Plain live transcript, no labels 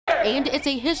and it's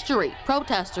a history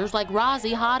protesters like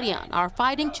Razi Hadian are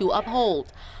fighting to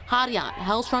uphold. Hadian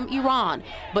hails from Iran,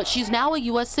 but she's now a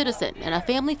U.S. citizen and a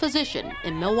family physician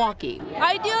in Milwaukee.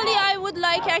 Ideally, I would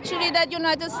like actually that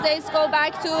United States go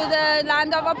back to the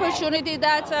land of opportunity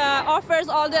that offers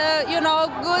all the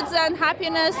goods and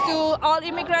happiness to all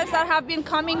immigrants that have been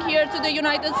coming here to the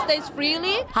United States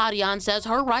freely. Hadian says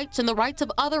her rights and the rights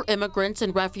of other immigrants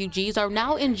and refugees are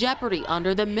now in jeopardy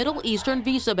under the Middle Eastern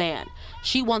visa ban.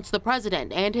 She wants the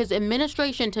president and his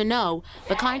administration to know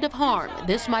the kind of harm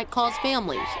this might cause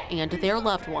families and their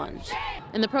loved ones.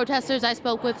 And the protesters I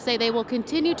spoke with say they will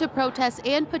continue to protest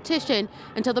and petition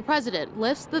until the president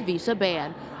lifts the visa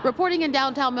ban. Reporting in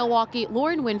downtown Milwaukee,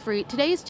 Lauren Winfrey, today's